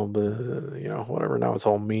bubble gum, but, you know, whatever. Now it's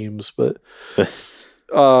all memes, but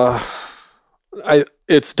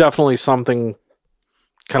it's definitely something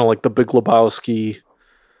kind of like The Big Lebowski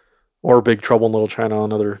or Big Trouble in Little China,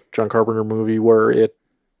 another John Carpenter movie, where it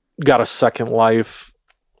got a second life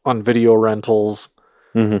on video rentals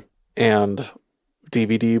and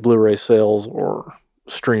DVD, Blu-ray sales, or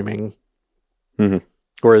streaming.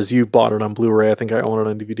 Whereas you bought it on Blu-ray. I think I own it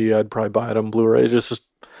on DVD. I'd probably buy it on Blu-ray. It's just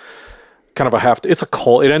kind of it's a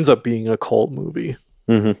cult. It ends up being a cult movie.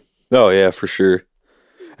 Oh yeah, for sure.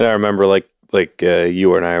 And I remember like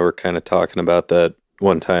you and I were kind of talking about that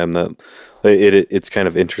one time, that it's kind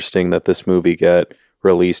of interesting that this movie got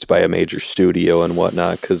released by a major studio and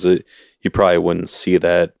whatnot, because you probably wouldn't see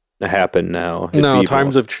that happen now. No,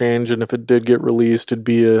 times have changed, and if it did get released, it'd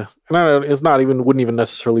be wouldn't even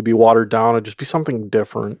necessarily be watered down. It'd just be something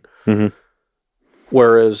different.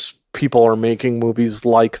 Whereas people are making movies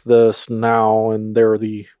like this now, and they're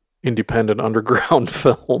the independent underground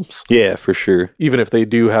films. Yeah, for sure. Even if they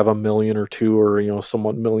do have $1 million or $2 million or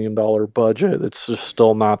somewhat $1 million budget, it's just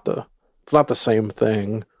still not the same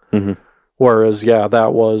thing. Mm-hmm. Whereas,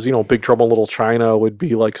 that was, Big Trouble in Little China would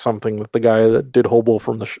be like something that the guy that did Hobo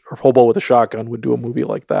with a Shotgun would do a movie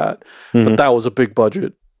like that. Mm-hmm. But that was a big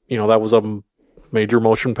budget. That was a major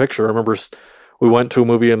motion picture. I remember we went to a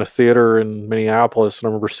movie in a theater in Minneapolis, and I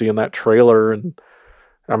remember seeing that trailer, and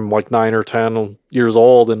I'm like 9 or 10 years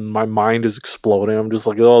old, and my mind is exploding. I'm just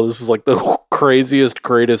like, oh, this is like the craziest,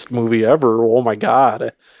 greatest movie ever. Oh my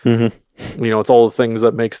God. Mm-hmm. It's all the things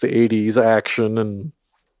that makes the 80s action and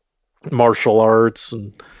martial arts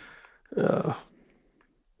and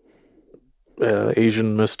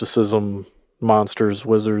Asian mysticism, monsters,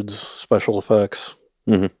 wizards, special effects,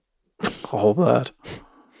 all that.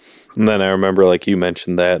 And then I remember, like, you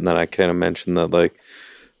mentioned that, and then I kind of mentioned that, like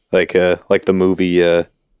the movie, and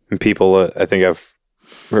people, I think I've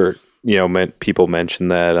heard, people mention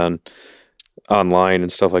that online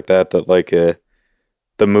and stuff like that, like,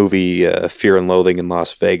 the movie Fear and Loathing in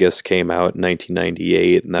Las Vegas came out in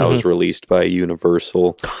 1998, and that was released by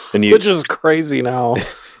Universal. And Which is crazy now.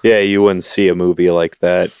 Yeah, you wouldn't see a movie like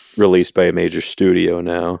that released by a major studio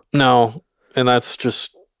now. No, and that's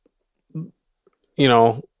just,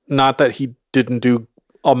 not that he didn't do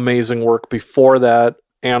amazing work before that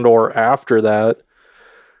and or after that,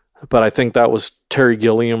 but I think that was Terry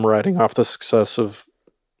Gilliam riding off the success of,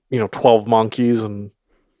 12 Monkeys, and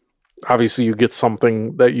obviously you get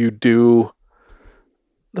something that you do,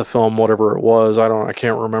 the film, whatever it was, I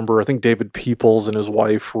can't remember. I think David Peoples and his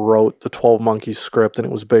wife wrote the 12 Monkeys script, and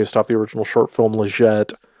it was based off the original short film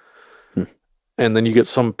Leggett. And then you get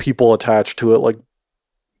some people attached to it, like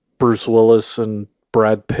Bruce Willis and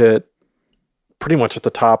Brad Pitt, pretty much at the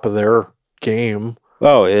top of their game.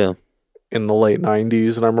 Oh, yeah. In the late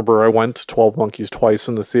 90s. And I remember I went to 12 Monkeys twice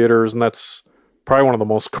in the theaters, and that's probably one of the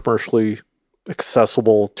most commercially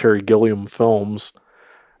accessible Terry Gilliam films.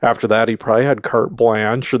 After that, he probably had carte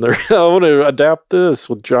blanche, and I want to adapt this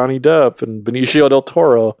with Johnny Depp and Benicio del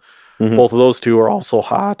Toro. Both of those two are also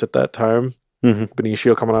hot at that time.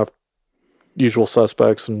 Benicio coming off Usual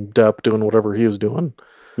Suspects and Depp doing whatever he was doing.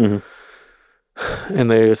 And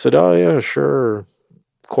they said, oh, yeah, sure,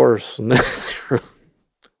 of course. And then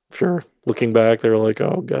sure, looking back, they were like,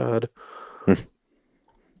 oh, God.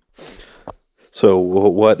 So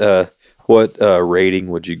what rating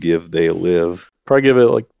would you give They Live? Probably give it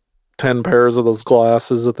like 10 pairs of those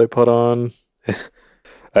glasses that they put on.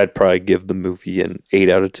 I'd probably give the movie an 8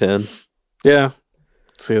 out of 10. Yeah,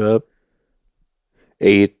 see that.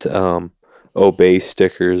 8 Obey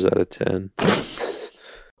stickers out of 10.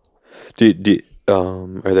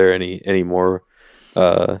 Are there any more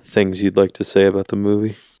things you'd like to say about the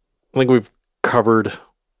movie? I think we've covered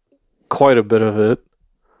quite a bit of it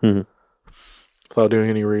without doing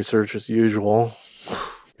any research as usual.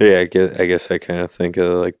 Yeah, I guess I kind of think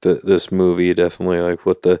of like this movie definitely like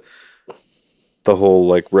with the whole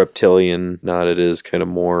like reptilian nod. It is kind of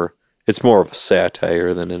more. It's more of a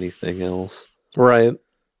satire than anything else, right?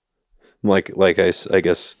 Like I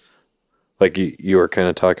guess like you were kind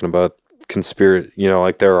of talking about conspiracy.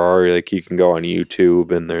 Like there are like you can go on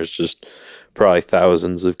YouTube and there's just probably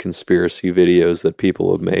thousands of conspiracy videos that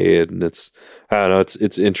people have made, and I don't know,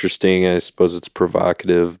 it's interesting. I suppose it's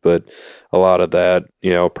provocative, but a lot of that,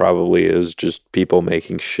 probably is just people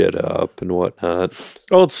making shit up and whatnot.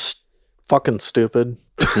 Oh, it's fucking stupid.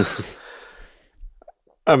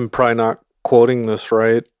 I'm probably not quoting this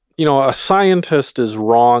right. A scientist is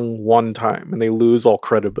wrong one time and they lose all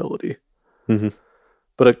credibility.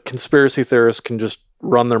 But a conspiracy theorist can just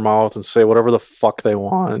run their mouth and say whatever the fuck they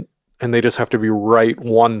want, and they just have to be right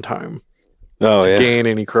one time to gain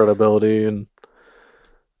any credibility, and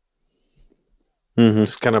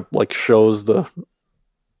just kind of like shows the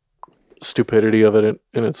stupidity of it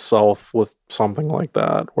in itself with something like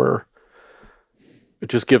that, where it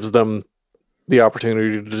just gives them the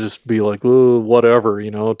opportunity to just be like, oh, whatever,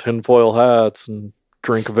 tinfoil hats and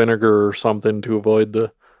drink vinegar or something to avoid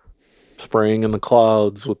the spraying in the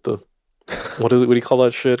clouds with the what do you call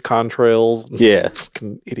that shit? Contrails. Yeah.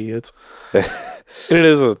 Fucking idiots. And it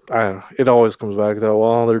is it always comes back to,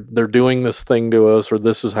 well, they're doing this thing to us, or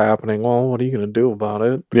this is happening. Well, what are you going to do about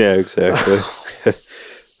it? Yeah, exactly.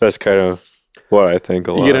 That's kind of what I think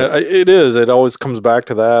a lot. It is. It always comes back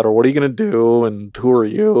to that, or what are you going to do, and who are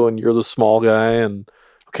you, and you're the small guy, and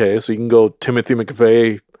okay, so you can go Timothy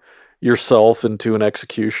McVeigh yourself into an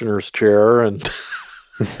executioner's chair, and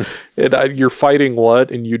you're fighting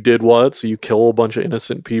what, and you did what, so you kill a bunch of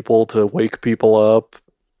innocent people to wake people up,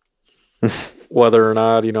 whether or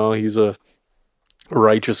not he's a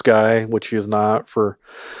righteous guy, which he is not, for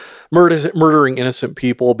murdering innocent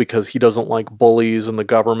people because he doesn't like bullies and the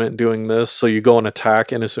government doing this. So you go and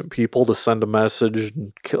attack innocent people to send a message.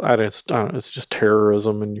 And kill, I don't know, it's just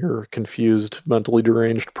terrorism, and you're a confused, mentally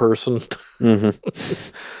deranged person.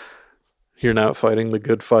 Mm-hmm. You're not fighting the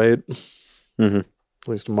good fight, Mm-hmm. at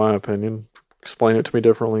least in my opinion. Explain it to me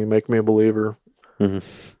differently, make me a believer. Mm-hmm.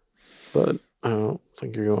 But I don't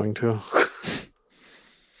think you're going to.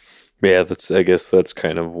 Yeah, I guess that's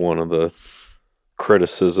kind of one of the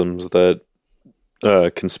criticisms that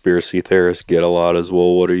conspiracy theorists get a lot as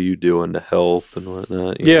well. What are you doing to help and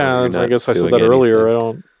whatnot? Yeah, I guess I said that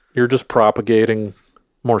earlier. You're just propagating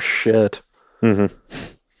more shit. Mm-hmm.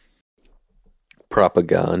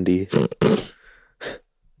 Propaganda.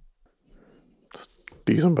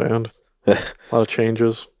 Decent band. A lot of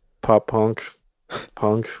changes. Pop punk,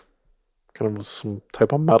 kind of some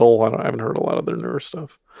type of metal. I haven't heard a lot of their newer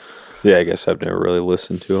stuff. Yeah, I guess I've never really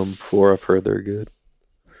listened to them before. I've heard they're good.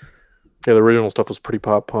 Yeah, the original stuff was pretty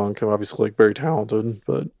pop punk and obviously like very talented,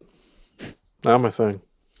 but not my thing.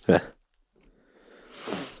 It's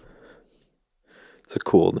a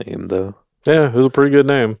cool name, though. Yeah, it was a pretty good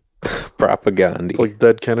name. Propaganda. It's like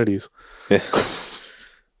Dead Kennedys. Yeah.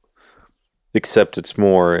 Except it's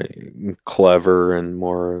more clever and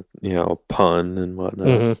more, pun and whatnot.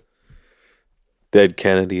 Mm-hmm. Dead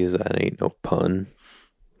Kennedys, that ain't no pun.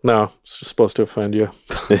 No, it's just supposed to offend you.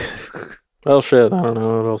 Well, shit, I don't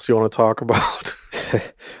know what else you want to talk about. I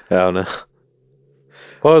don't know.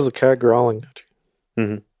 Why is the cat growling at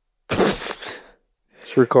you? Mm-hmm.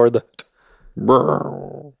 Should record that.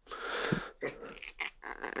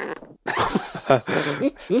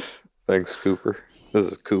 Thanks, Cooper.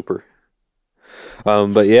 This is Cooper.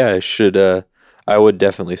 But yeah, I would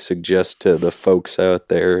definitely suggest to the folks out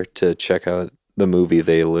there to check out the movie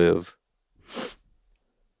They Live.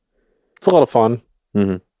 It's a lot of fun.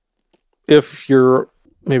 Mm-hmm. If you're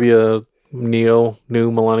maybe a new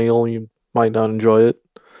millennial, you might not enjoy it.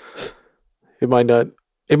 It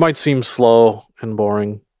might seem slow and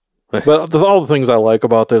boring. But all the things I like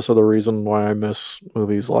about this are the reason why I miss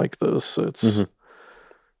movies like this.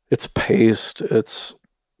 It's paced, it's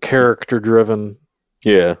character driven.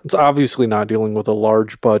 Yeah. It's obviously not dealing with a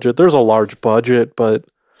large budget. There's a large budget, but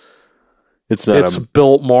it's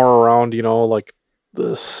built more around, like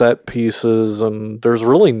the set pieces, and there's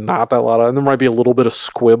really not that lot of, and there might be a little bit of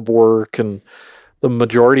squib work, and the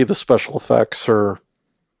majority of the special effects are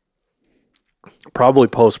probably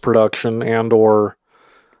post-production and or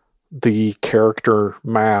the character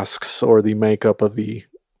masks or the makeup of the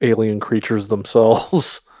alien creatures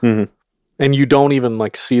themselves. Mm-hmm. And you don't even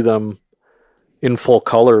see them in full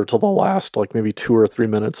color till the last maybe 2 or 3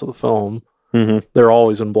 minutes of the film. Mm-hmm. They're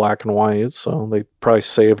always in black and white, so they probably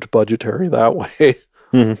saved budgetary that way.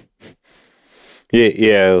 Mm-hmm.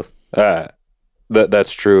 Yeah.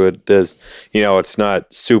 That's true. It does. It's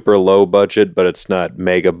not super low budget, but it's not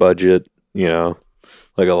mega budget.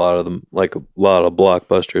 Like a lot of them, like a lot of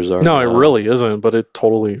blockbusters are. No, it really isn't. But it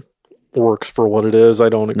totally works for what it is. I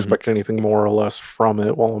don't expect anything more or less from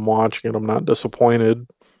it while I'm watching it. I'm not disappointed.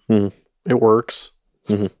 Mm-hmm. It works.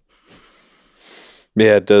 Mm-hmm.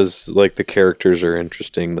 Yeah, it does. Like the characters are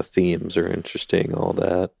interesting, the themes are interesting, all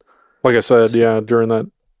that. Like I said, during that,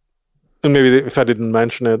 and maybe if I didn't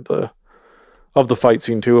mention it, of the fight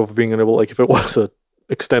scene too, of being able, if it was a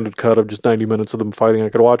extended cut of just 90 minutes of them fighting, I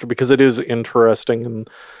could watch it because it is interesting, and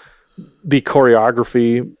the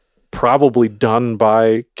choreography probably done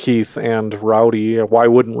by Keith and Rowdy. Why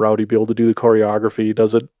wouldn't Rowdy be able to do the choreography?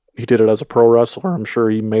 He did it as a pro wrestler. I'm sure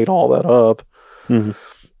he made all that up. Mm-hmm.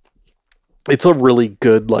 It's a really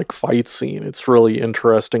good fight scene. It's really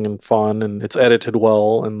interesting and fun, and it's edited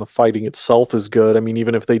well, and the fighting itself is good. I mean,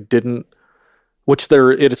 even if they didn't,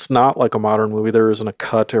 it's not like a modern movie. There isn't a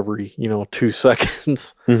cut every 2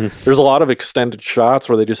 seconds. Mm-hmm. There's a lot of extended shots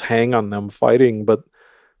where they just hang on them fighting, but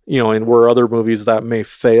and where other movies that may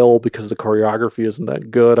fail because the choreography isn't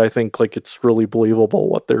that good, I think it's really believable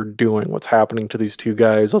what they're doing, what's happening to these two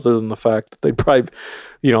guys, other than the fact that they'd probably,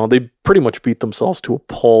 they pretty much beat themselves to a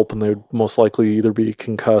pulp, and they'd most likely either be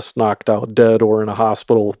concussed, knocked out, dead, or in a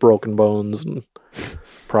hospital with broken bones and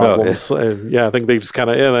problems. I think they just kind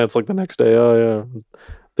of, that's the next day. Oh, yeah.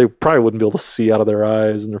 They probably wouldn't be able to see out of their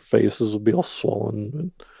eyes, and their faces would be all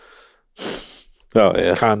swollen. Oh,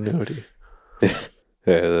 yeah. Continuity.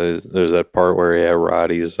 Yeah, there's that part where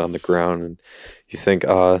Roddy's on the ground, and you think,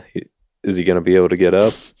 is he going to be able to get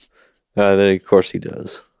up? Then of course he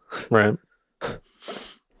does. Right.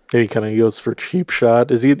 He kind of goes for a cheap shot.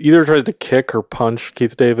 He either tries to kick or punch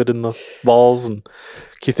Keith David in the balls, and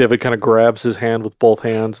Keith David kind of grabs his hand with both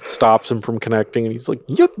hands, stops him from connecting, and he's like,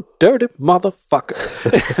 "You dirty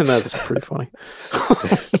motherfucker!" And that's pretty funny.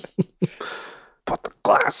 Put the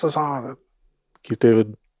glasses on. Keith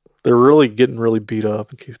David, they're really getting really beat up,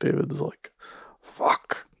 and Keith David's like,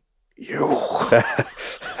 "Fuck you."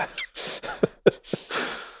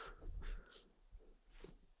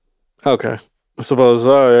 Okay. I suppose,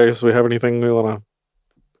 I guess we have anything we want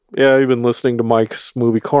to... Yeah, you've been listening to Mike's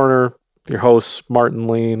Movie Corner. Your hosts, Martin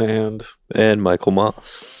Lean and Michael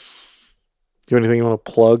Moss. You have anything you want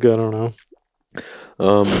to plug? I don't know.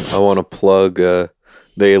 I want to plug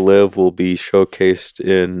They Live will be showcased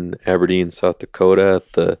in Aberdeen, South Dakota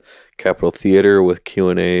at the Capitol Theater with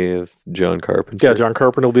Q&A of John Carpenter. Yeah, John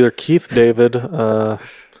Carpenter will be there. Keith David.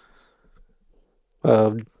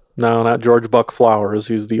 No, not George Buck Flowers.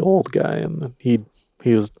 He's the old guy, and he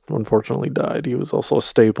was unfortunately died. He was also a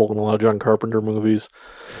staple in a lot of John Carpenter movies.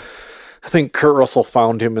 I think Kurt Russell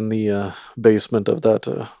found him in the basement of that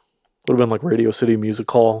would have been like Radio City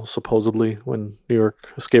Music Hall, supposedly, when New York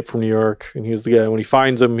Escape from New York. And he was the guy. When he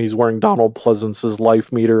finds him, he's wearing Donald Pleasance's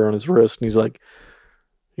life meter on his wrist, and he's like,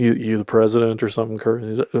 "You the president or something, Kurt?" And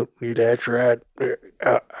he's like, "That's right.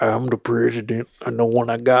 I'm the president. I know when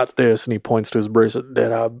I got this." And he points to his bracelet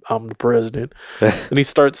that I'm the president. And he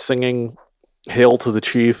starts singing "Hail to the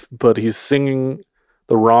Chief," but he's singing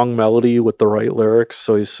the wrong melody with the right lyrics.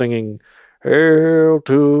 So he's singing "Hail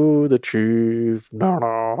to the Chief,"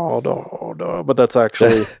 no, but that's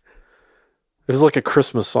actually it's like a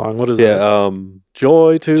Christmas song. What is it? Yeah,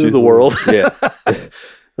 Joy to the World. Yeah. It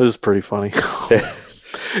was pretty funny.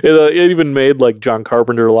 It even made like John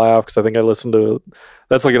Carpenter laugh, because I think I listened to...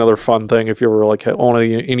 That's like another fun thing. If you ever like own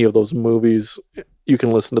any of those movies, you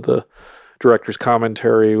can listen to the director's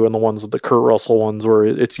commentary, and the Kurt Russell ones, where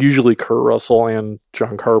it's usually Kurt Russell and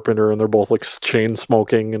John Carpenter, and they're both like chain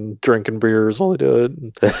smoking and drinking beers while they do it.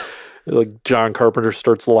 And, like John Carpenter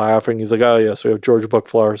starts laughing. He's like, "Oh yeah, so we have George Buck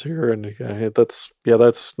Flowers here," and that's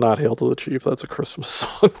not "Hail to the Chief." That's a Christmas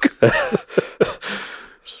song. Which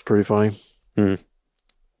is pretty funny. Mm.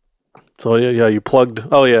 So yeah, you plugged.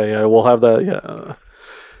 Oh yeah, we'll have that.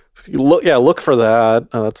 Yeah, look for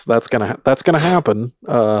that. That's gonna happen.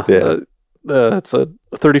 It's a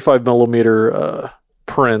 35 millimeter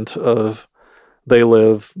print of They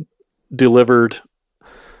Live, delivered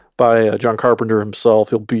by John Carpenter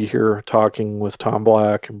himself. He'll be here talking with Tom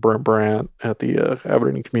Black and Brent Brandt at the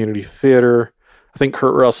Aberdeen Community Theater. I think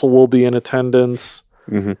Kurt Russell will be in attendance.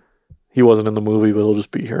 Mm-hmm. He wasn't in the movie, but he'll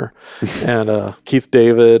just be here. And Keith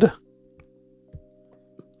David.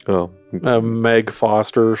 Oh, Meg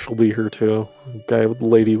Foster, she'll be here too. The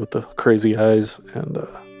lady with the crazy eyes. And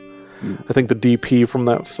I think the DP from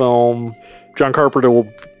that film, John Carpenter,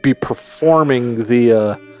 will be performing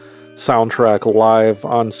the soundtrack live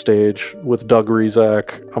on stage with Doug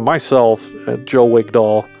Rezac, myself, Joe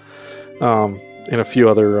Wigdahl, and a few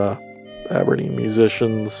other Aberdeen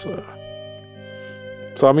musicians.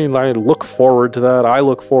 So, I mean, I look forward to that. I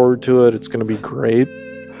look forward to it. It's going to be great.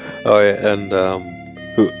 Oh, yeah, and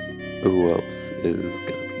who else is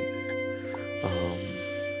going to be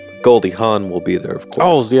there? Goldie Hawn will be there, of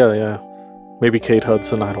course. Oh, yeah. Maybe Kate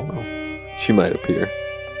Hudson, I don't know. She might appear.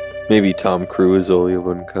 Maybe Tom Cruise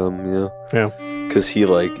wouldn't come, you know? Yeah. Because he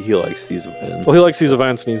likes these events. Well, he likes these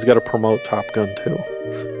events, and he's got to promote Top Gun, too.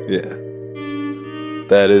 Yeah.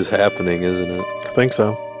 That is happening, isn't it? I think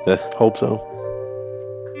so. Yeah. Hope so.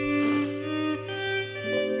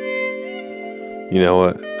 You know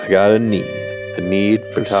what? I got a need. A need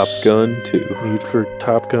for Top Gun 2. Need for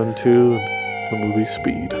Top Gun 2, the movie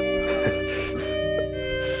Speed.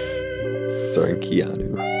 Starring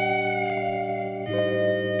Keanu.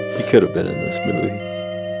 He could have been in this movie.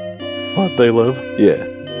 What, They Live? Yeah.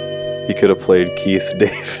 He could have played Keith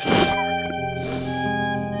David.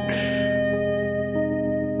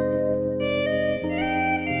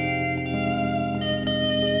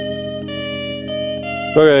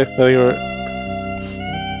 Okay, I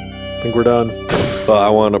think we're done. Well, I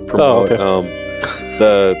want to promote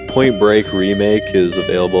the Point Break remake is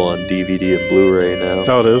available on DVD and Blu-ray now.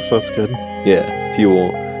 Oh, it is? That's good. Yeah, if you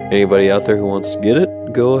want anybody out there who wants to get it,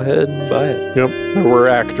 go ahead and buy it. Yep, there were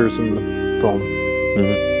actors in the film.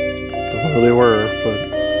 Mm-hmm. Don't know who they were,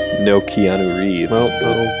 but no Keanu Reeves.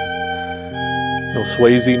 no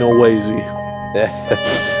Swayze, no Wazy.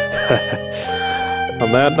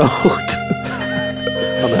 On that note,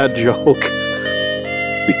 on that joke,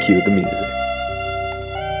 we cue the music.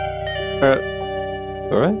 all right.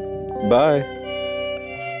 All right. Bye.